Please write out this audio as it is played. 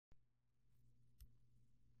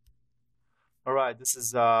All right, this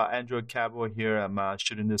is Android Cowboy here. I'm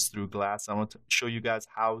shooting this through glass. I want to show you guys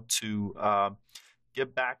how to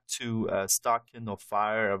get back to stock Kindle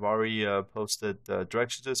Fire. I've already posted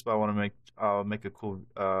directions to this, but I want to make a cool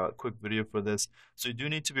quick video for this. So you do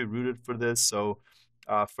need to be rooted for this. So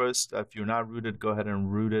first, if you're not rooted, go ahead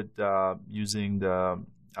and root it using the.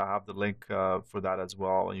 I have the link for that as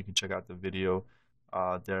well, and you can check out the video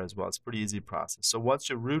there as well. It's a pretty easy process. So once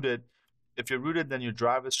you're rooted, if you're rooted, then your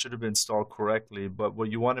drivers should have been installed correctly. But what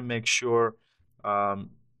you want to make sure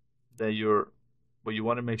um, that you're what you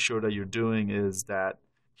want to make sure that you're doing is that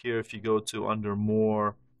here, if you go to under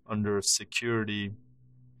more, under security,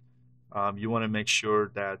 you want to make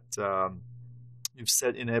sure that you've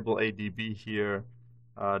set enable ADB here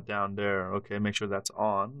down there. Okay, make sure that's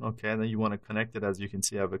on. Okay, and then you want to connect it. As you can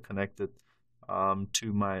see, I have it connected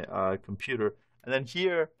to my computer. And then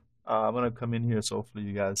here, I'm going to come in here so hopefully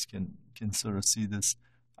you guys can sort of see this.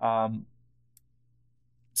 So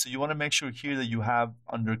you want to make sure here that you have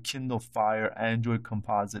under Kindle Fire Android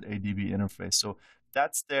Composite ADB interface. So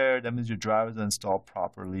that's there. That means your drivers are installed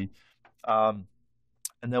properly. And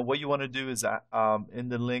then what you want to do is in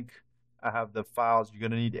the link, I have the files. You're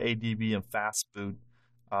going to need ADB and Fastboot.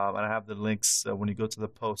 And I have the links when you go to the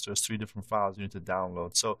post. There's 3 different files you need to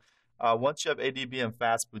download. So once you have ADB and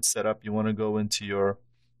Fastboot set up, you want to go into your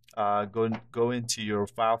go into your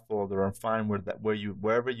file folder and find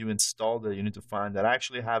wherever you installed it. You need to find that. I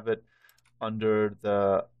actually have it under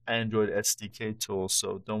the Android SDK tool,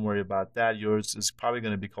 so don't worry about that. Yours is probably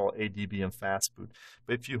going to be called ADB and Fastboot.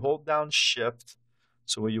 But if you hold down Shift,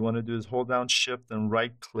 so what you want to do is hold down Shift and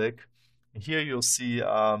right click. And here you'll see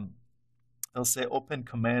it'll say Open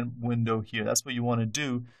Command Window here. That's what you want to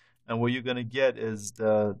do, and what you're going to get is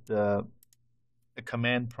the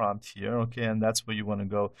command prompt here, okay, and that's where you want to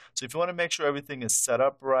go. So if you want to make sure everything is set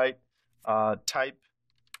up right, type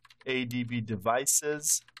ADB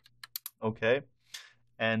devices, okay,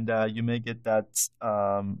 and you may get that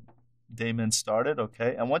daemon started,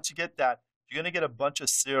 okay, and once you get that, you're going to get a bunch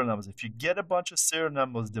of serial numbers. If you get a bunch of serial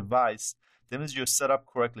numbers device, that means you're set up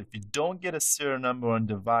correctly. If you don't get a serial number on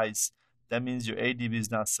device, that means your ADB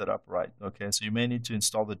is not set up right, okay? So you may need to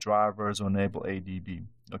install the drivers or enable ADB,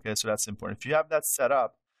 okay? So that's important. If you have that set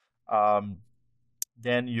up,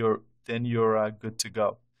 then you're good to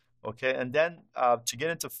go, okay? And then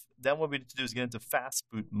what we need to do is get into fast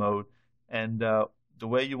boot mode, and the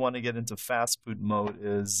way you want to get into fast boot mode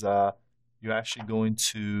is you're actually going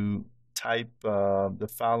to type the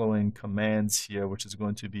following commands here, which is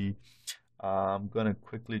going to be I'm going to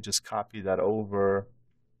quickly just copy that over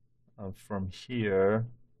from here.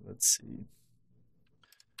 Let's see.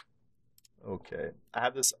 Okay, I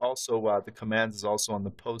have this also, the commands is also on the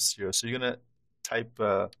post here. So you're going to type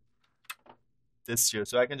this here.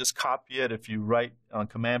 So I can just copy it if you write on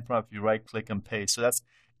command prompt, if you right click and paste. So that's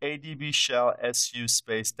ADB shell su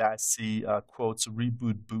space -c quotes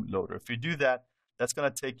reboot bootloader. If you do that, that's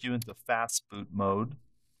going to take you into fast boot mode.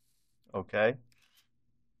 Okay,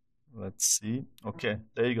 let's see. Okay,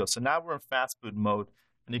 there you go. So now we're in fast boot mode.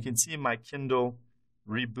 And you can see my Kindle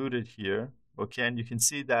rebooted here, okay? And you can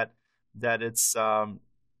see that it's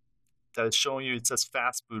showing you, it says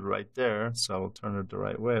fast boot right there. So I'll turn it the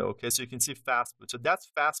right way. Okay, so you can see fast boot. So that's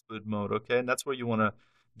fast boot mode, okay? And that's where you want to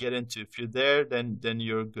get into. If you're there, then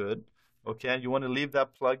you're good, okay? And you want to leave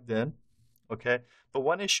that plugged in, okay? But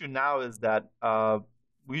one issue now is that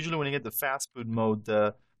usually when you get the fast boot mode,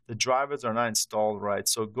 the drivers are not installed right.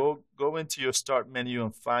 So go into your start menu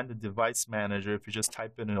and find the device manager. If you just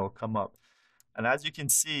type in, it'll come up. And as you can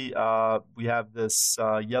see, we have this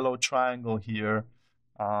yellow triangle here.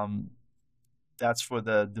 That's for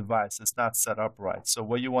the device. It's not set up right. So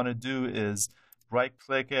what you want to do is right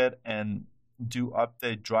click it and do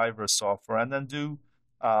update driver software, and then do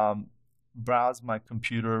browse my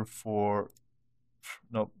computer for,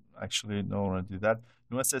 nope, actually, no, I want to do that.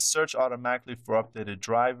 You want to say search automatically for updated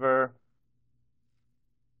driver.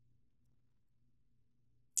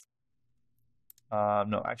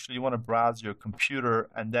 No, actually, you want to browse your computer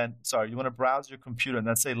and then, sorry, you want to browse your computer and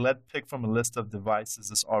then say, let pick from a list of devices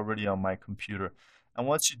that's already on my computer. And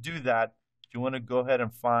once you do that, you want to go ahead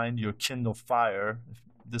and find your Kindle Fire.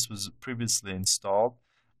 This was previously installed.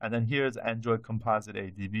 And then here's Android Composite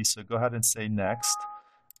ADB. So go ahead and say next.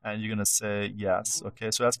 And you're going to say yes.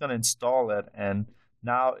 Okay, so that's going to install it. And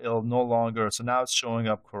now it'll no longer, so now it's showing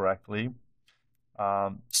up correctly.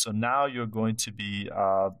 So now you're going to be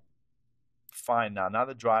fine now. Now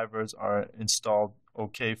the drivers are installed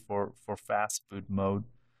okay for fast boot mode.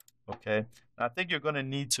 Okay, and I think you're going to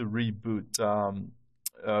need to reboot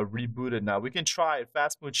it now. We can try it.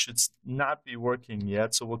 Fast boot should not be working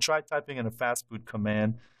yet, so we'll try typing in a fast boot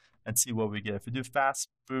command. and see what we get. If we do fast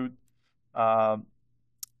boot,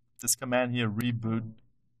 this command here, reboot,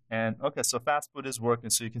 and okay, so fast boot is working.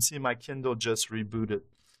 So you can see my Kindle just rebooted.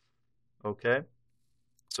 Okay,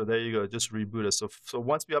 so there you go, just rebooted. So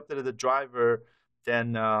once we updated the driver,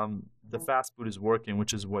 then the fast boot is working,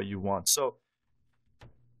 which is what you want. So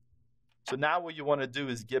now what you want to do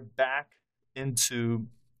is get back into,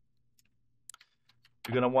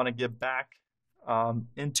 you're going to want to get back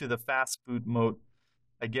into the fast boot mode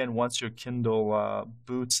again once your Kindle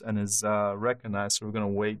boots and is recognized. So we're going to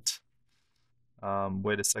wait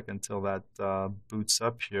a second until that boots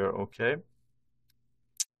up here. Okay.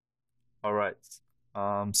 All right.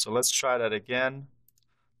 So let's try that again.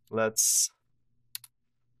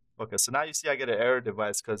 Okay, so now you see I get an error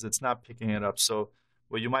device because it's not picking it up. So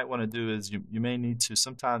what you might want to do is you may need to,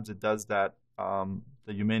 sometimes it does that,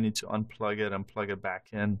 that you may need to unplug it and plug it back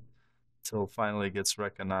in till finally it gets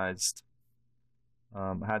recognized.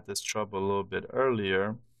 I had this trouble a little bit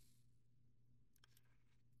earlier.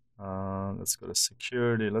 Let's go to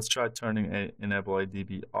security. Let's try turning enable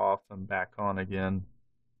ADB off and back on again.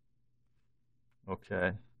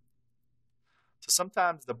 Okay. So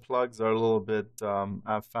sometimes the plugs are a little bit,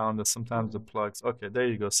 I've found that sometimes the plugs, okay, there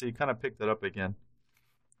you go. See, you kind of picked it up again.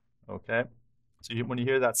 Okay. So when you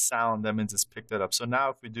hear that sound, that means it's picked it up. So now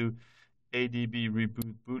if we do ADB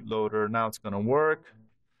reboot bootloader, now it's going to work.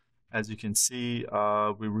 As you can see,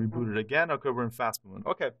 we rebooted again. Okay, we're in fast boot mode.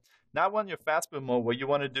 Okay, now when you're fast boot mode, what you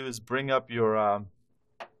want to do is bring up your,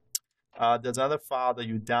 there's another file that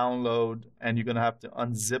you download, and you're going to have to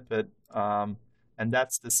unzip it. And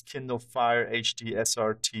that's this Kindle Fire HD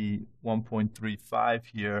SRT 1.35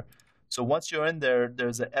 here. So once you're in there,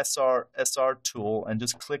 there's a SR tool, and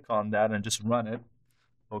just click on that and just run it.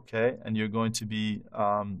 Okay, and you're going to be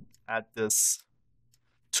at this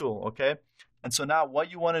tool. Okay, and so now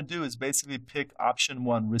what you want to do is basically pick option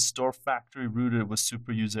 1, restore factory rooted with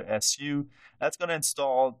superuser SU. That's going to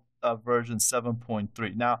install version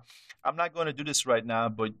 7.3. Now, I'm not going to do this right now,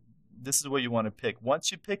 but this is what you want to pick.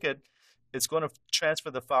 Once you pick it, it's going to transfer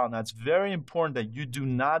the file. Now, it's very important that you do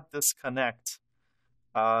not disconnect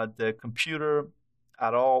the computer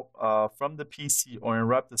at all from the PC or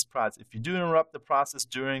interrupt this process. If you do interrupt the process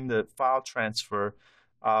during the file transfer,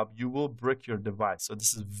 you will brick your device. So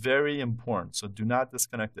this is very important. So do not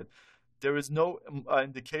disconnect it. There is no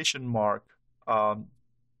indication mark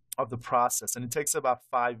of the process, and it takes about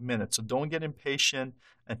 5 minutes. So don't get impatient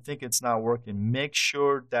and think it's not working. Make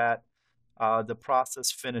sure that the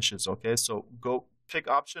process finishes. Okay, so go pick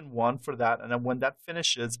option 1 for that, and then when that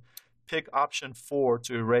finishes, pick option 4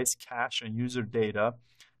 to erase cache and user data.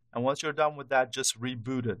 And once you're done with that, just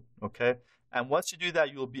reboot it. Okay, and once you do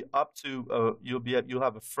that, you'll be up to you'll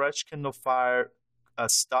have a fresh Kindle Fire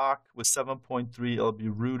stock with 7.3. It'll be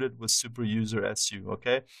rooted with superuser SU.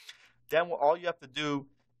 Okay, then all you have to do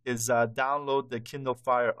is download the Kindle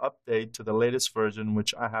Fire update to the latest version,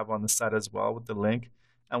 which I have on the site as well with the link.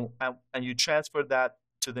 And you transfer that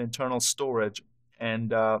to the internal storage,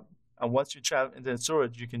 and once you transfer into the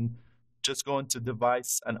storage, you can just go into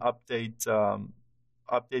device and update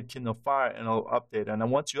Kindle Fire, and it'll update. And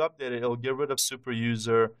then once you update it, it'll get rid of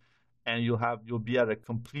superuser, and you'll be at a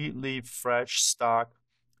completely fresh stock,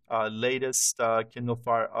 latest Kindle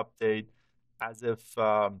Fire update, as if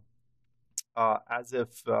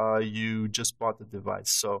you just bought the device.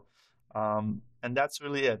 So. And that's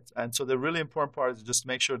really it. And so the really important part is just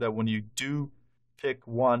make sure that when you do pick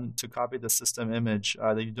 1 to copy the system image,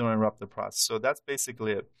 that you don't interrupt the process. So that's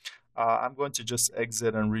basically it. I'm going to just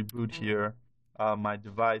exit and reboot here my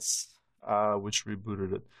device, which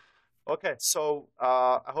rebooted it. Okay, so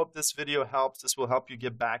I hope this video helps. This will help you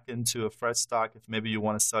get back into a fresh stock if maybe you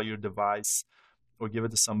want to sell your device or give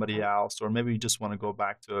it to somebody else, or maybe you just want to go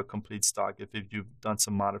back to a complete stock if you've done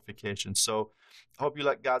some modifications. So I hope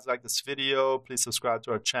you guys like this video. Please subscribe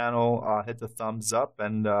to our channel, hit the thumbs up,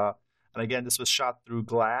 and again, this was shot through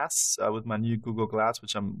Glass with my new Google Glass,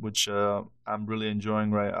 which I'm really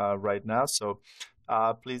enjoying right now. So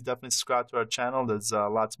please definitely subscribe to our channel. There's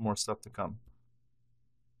lots more stuff to come.